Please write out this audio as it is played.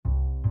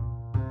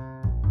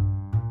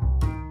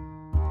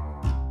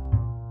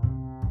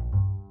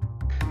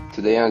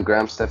Today on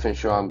Graham Stephan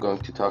Show, I'm going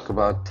to talk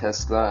about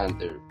Tesla and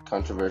their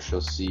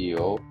controversial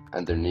CEO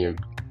and their near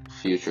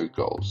future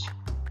goals.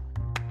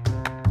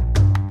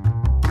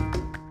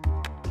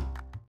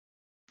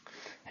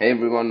 Hey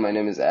everyone, my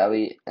name is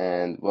Ali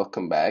and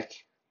welcome back.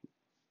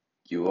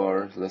 You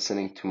are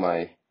listening to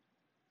my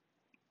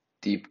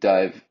deep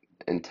dive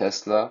in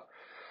Tesla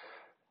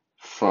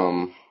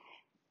from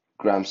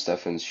Graham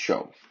Stephan's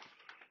show.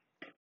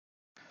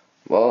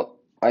 Well,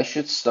 I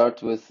should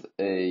start with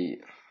a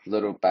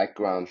little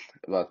background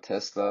about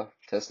Tesla.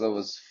 Tesla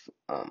was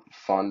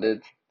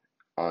founded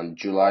on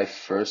July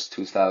 1st,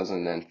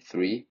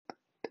 2003.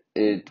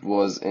 It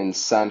was in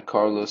San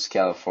Carlos,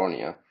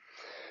 California.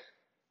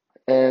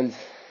 And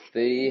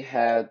they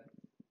have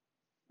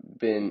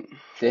been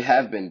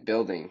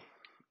building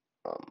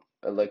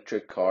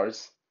electric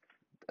cars.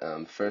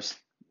 First,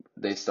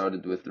 they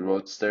started with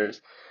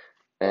roadsters,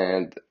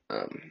 and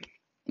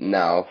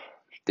now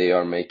they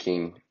are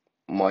making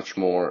much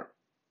more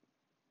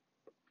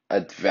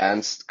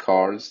advanced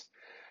cars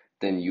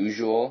than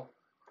usual,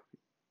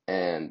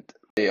 and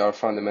they are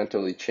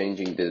fundamentally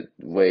changing the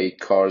way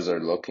cars are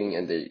looking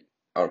and they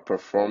are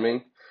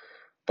performing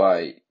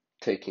by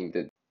taking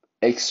the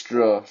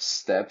extra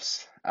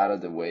steps out of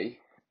the way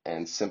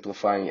and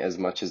simplifying as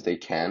much as they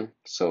can,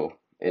 so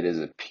it is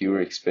a pure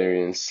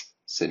experience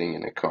sitting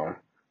in a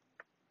car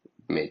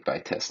made by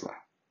Tesla.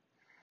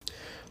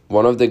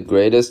 One of the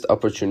greatest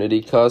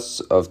opportunity costs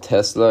of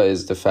Tesla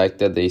is the fact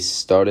that they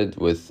started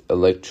with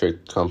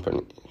electric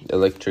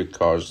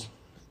cars,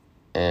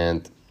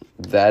 and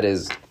that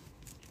is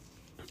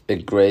a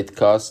great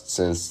cost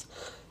since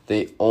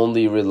they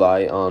only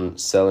rely on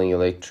selling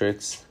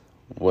electrics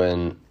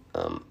when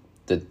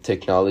the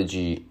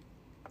technology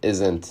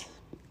isn't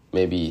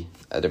maybe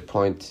at a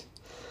point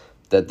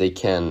that they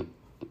can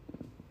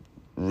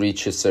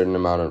reach a certain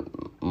amount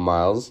of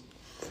miles,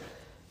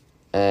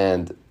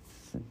 and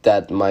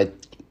that might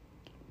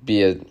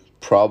be a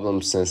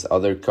problem since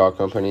other car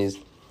companies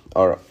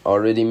are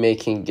already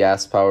making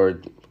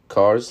gas-powered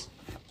cars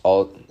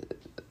all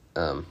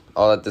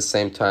at the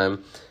same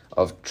time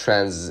of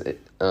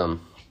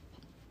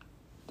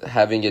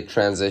having a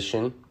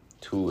transition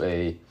to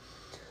a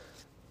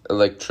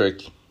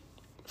electric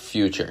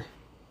future.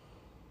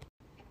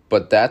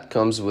 But that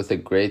comes with a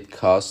great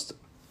cost,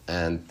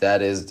 and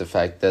that is the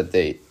fact that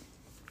they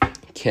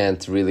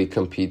can't really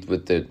compete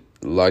with the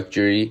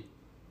luxury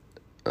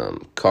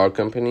car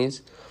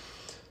companies,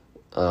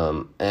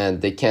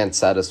 and they can't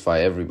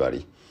satisfy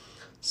everybody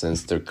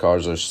since their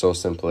cars are so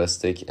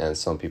simplistic, and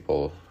some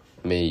people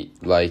may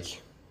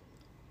like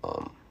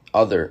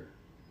other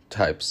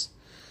types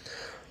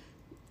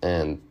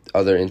and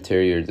other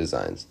interior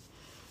designs.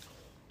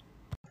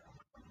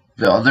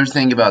 The other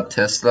thing about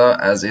Tesla,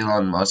 as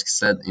Elon Musk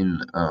said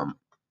in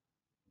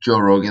Joe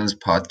Rogan's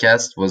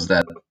podcast, was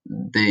that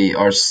they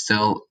are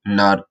still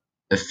not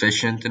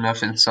efficient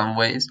enough in some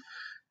ways,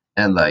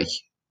 and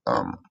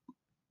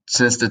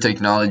since the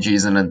technology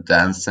isn't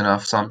advanced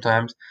enough,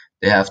 sometimes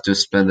they have to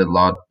spend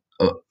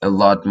a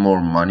lot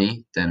more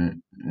money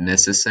than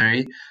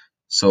necessary.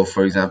 So,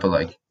 for example,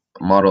 like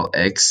Model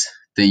X,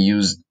 they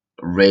use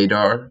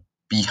radar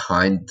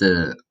behind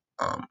the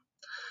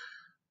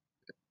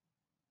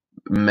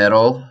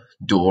metal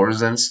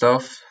doors and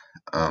stuff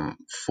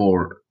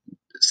for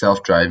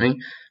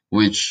self-driving,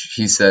 which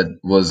he said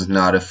was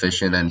not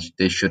efficient and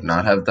they should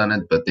not have done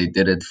it, but they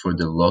did it for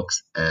the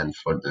looks and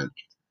for the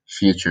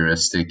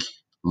futuristic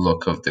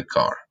look of the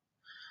car.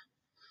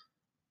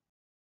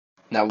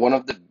 Now, one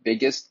of the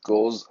biggest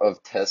goals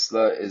of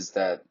Tesla is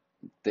that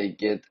they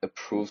get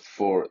approved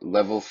for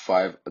level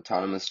 5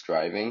 autonomous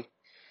driving,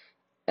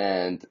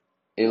 and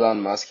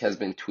Elon Musk has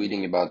been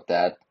tweeting about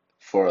that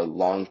for a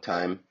long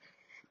time,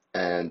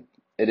 and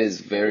it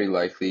is very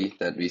likely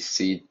that we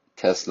see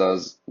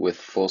Teslas with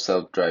full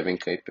self-driving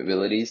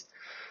capabilities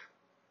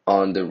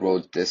on the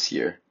road this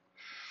year.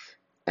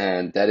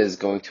 And that is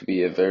going to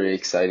be a very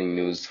exciting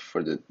news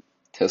for the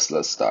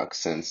Tesla stock,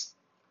 since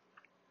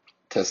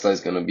Tesla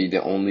is going to be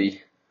the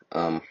only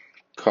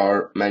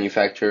car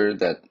manufacturer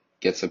that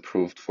gets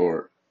approved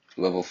for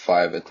level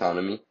 5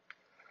 autonomy.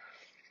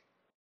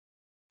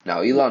 Now,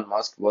 Elon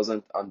Musk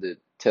wasn't on the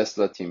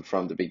Tesla team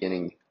from the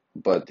beginning,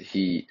 but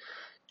he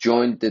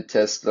joined the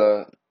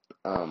Tesla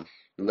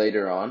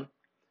later on.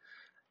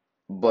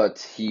 But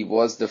he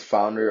was the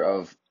founder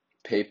of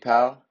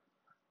PayPal,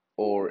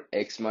 or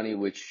X Money,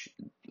 which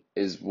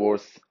is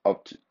worth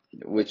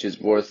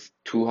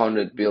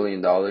 $200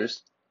 billion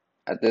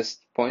at this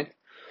point.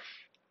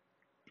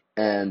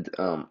 And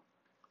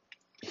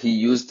he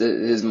used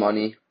his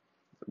money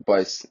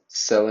by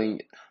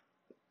selling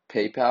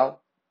PayPal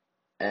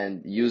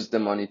and used the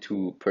money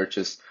to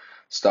purchase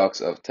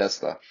stocks of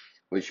Tesla,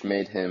 which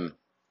made him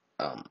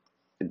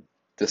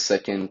the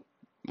second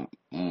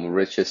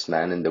richest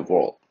man in the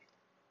world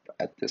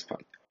at this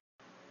point.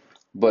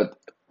 But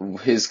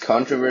his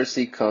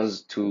controversy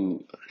comes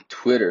to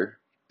Twitter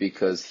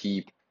because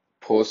he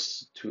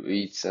posts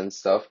tweets and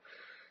stuff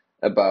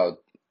about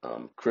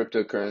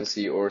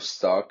cryptocurrency or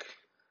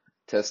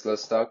Tesla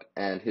stock,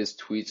 and his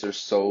tweets are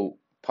so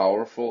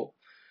powerful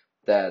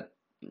that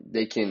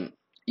they can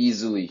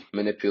easily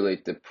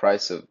manipulate the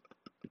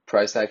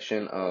price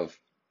action of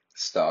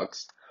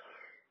stocks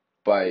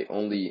by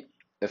only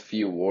a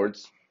few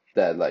words.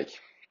 That like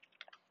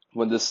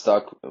when the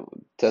stock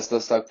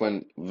Tesla stock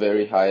went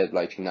very high at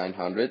like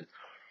 900,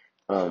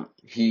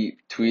 he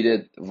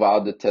tweeted, "Wow,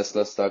 the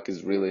Tesla stock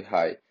is really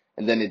high,"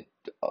 and then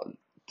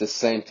the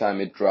same time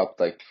it dropped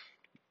like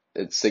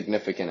a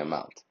significant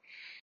amount.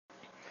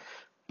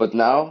 But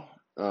now,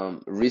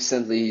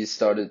 recently he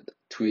started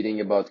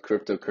tweeting about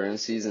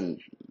cryptocurrencies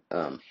and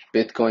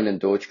Bitcoin and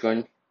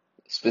Dogecoin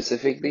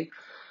specifically.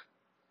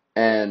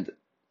 And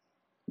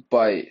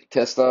by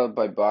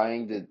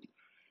buying the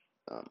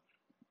um,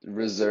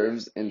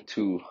 reserves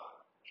into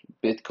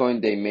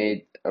Bitcoin, they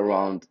made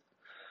around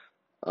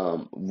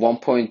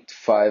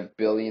 $1.5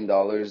 billion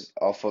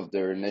off of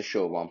their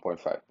initial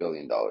 $1.5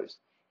 billion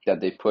that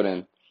they put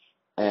in.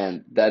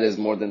 And that is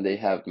more than they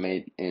have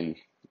made in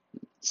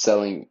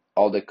selling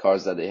all the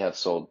cars that they have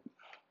sold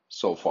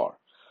so far.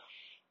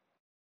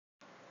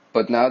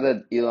 But now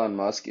that Elon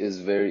Musk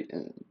is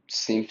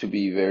seem to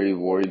be very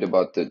worried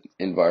about the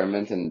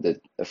environment and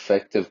the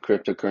effect of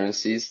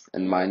cryptocurrencies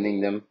and mining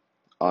them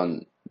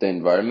on the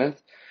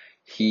environment,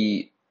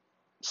 he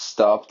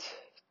stopped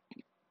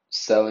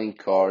selling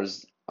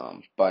cars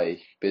by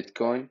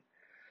Bitcoin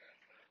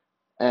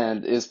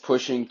and is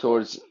pushing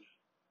towards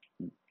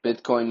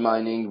Bitcoin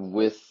mining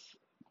with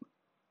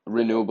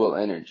renewable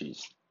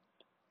energies,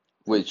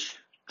 which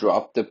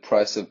dropped the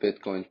price of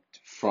Bitcoin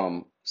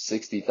from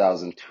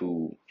 60,000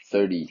 to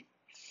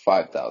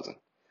 35,000.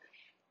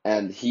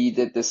 And he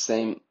did the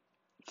same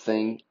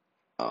thing,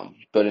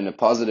 but in a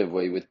positive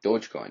way with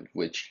Dogecoin,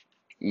 which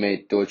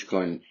made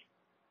Dogecoin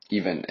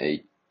even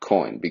a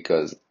coin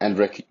and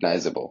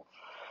recognizable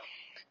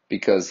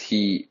because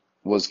he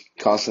was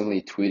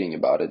constantly tweeting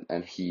about it,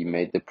 and he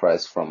made the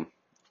price from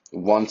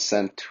 1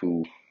 cent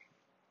to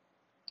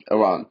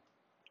around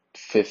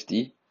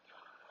 50,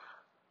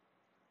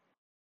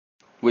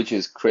 which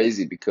is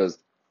crazy because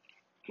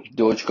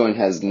Dogecoin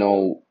has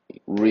no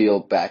real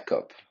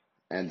backup,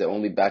 and the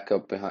only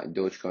backup behind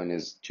Dogecoin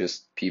is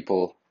just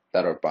people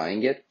that are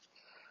buying it,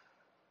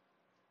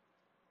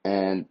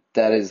 and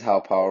that is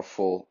how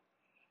powerful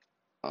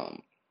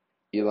um,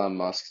 Elon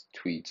Musk's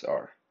tweets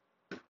are.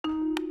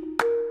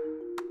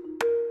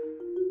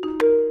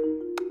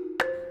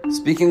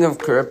 Speaking of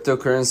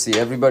cryptocurrency,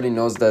 everybody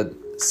knows that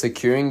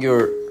securing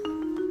your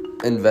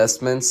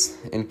investments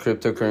in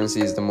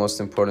cryptocurrency is the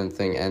most important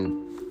thing,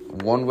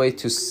 and one way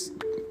to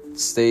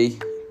stay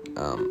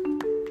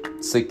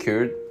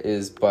secured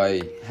is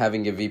by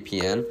having a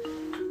VPN.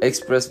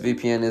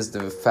 ExpressVPN is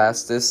the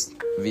fastest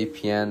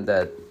VPN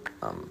that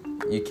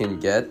you can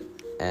get,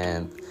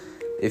 and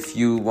if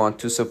you want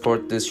to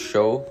support this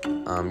show,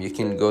 you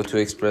can go to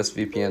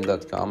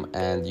expressvpn.com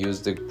and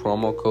use the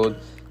promo code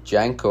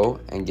Janko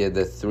and get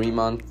the 3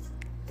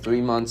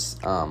 months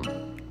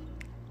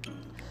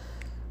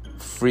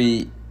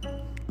free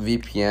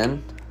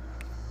VPN.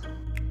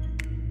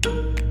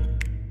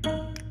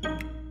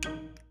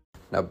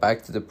 Now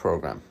back to the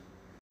program.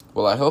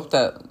 Well, I hope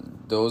that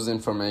those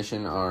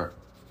information are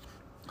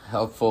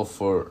helpful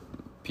for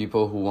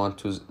people who want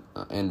to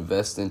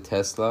invest in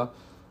Tesla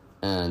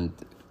and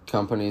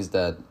companies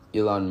that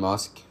Elon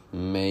Musk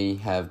may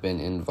have been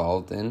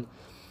involved in,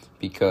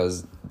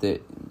 because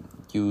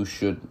you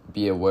should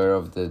be aware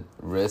of the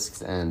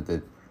risks and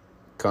the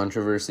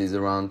controversies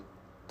around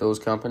those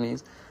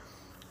companies.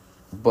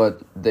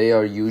 But they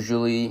are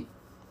usually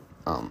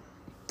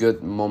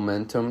good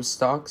momentum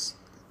stocks,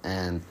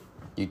 and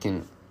you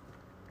can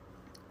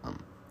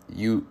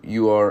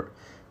you are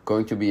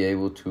going to be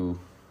able to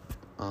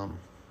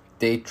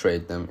day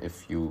trade them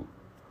if you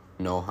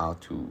know how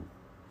to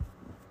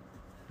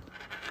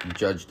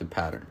judge the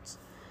patterns.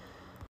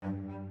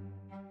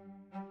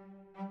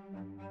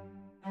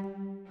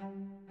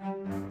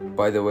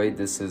 By the way,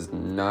 this is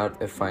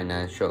not a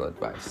financial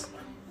advice.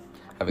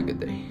 Have a good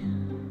day.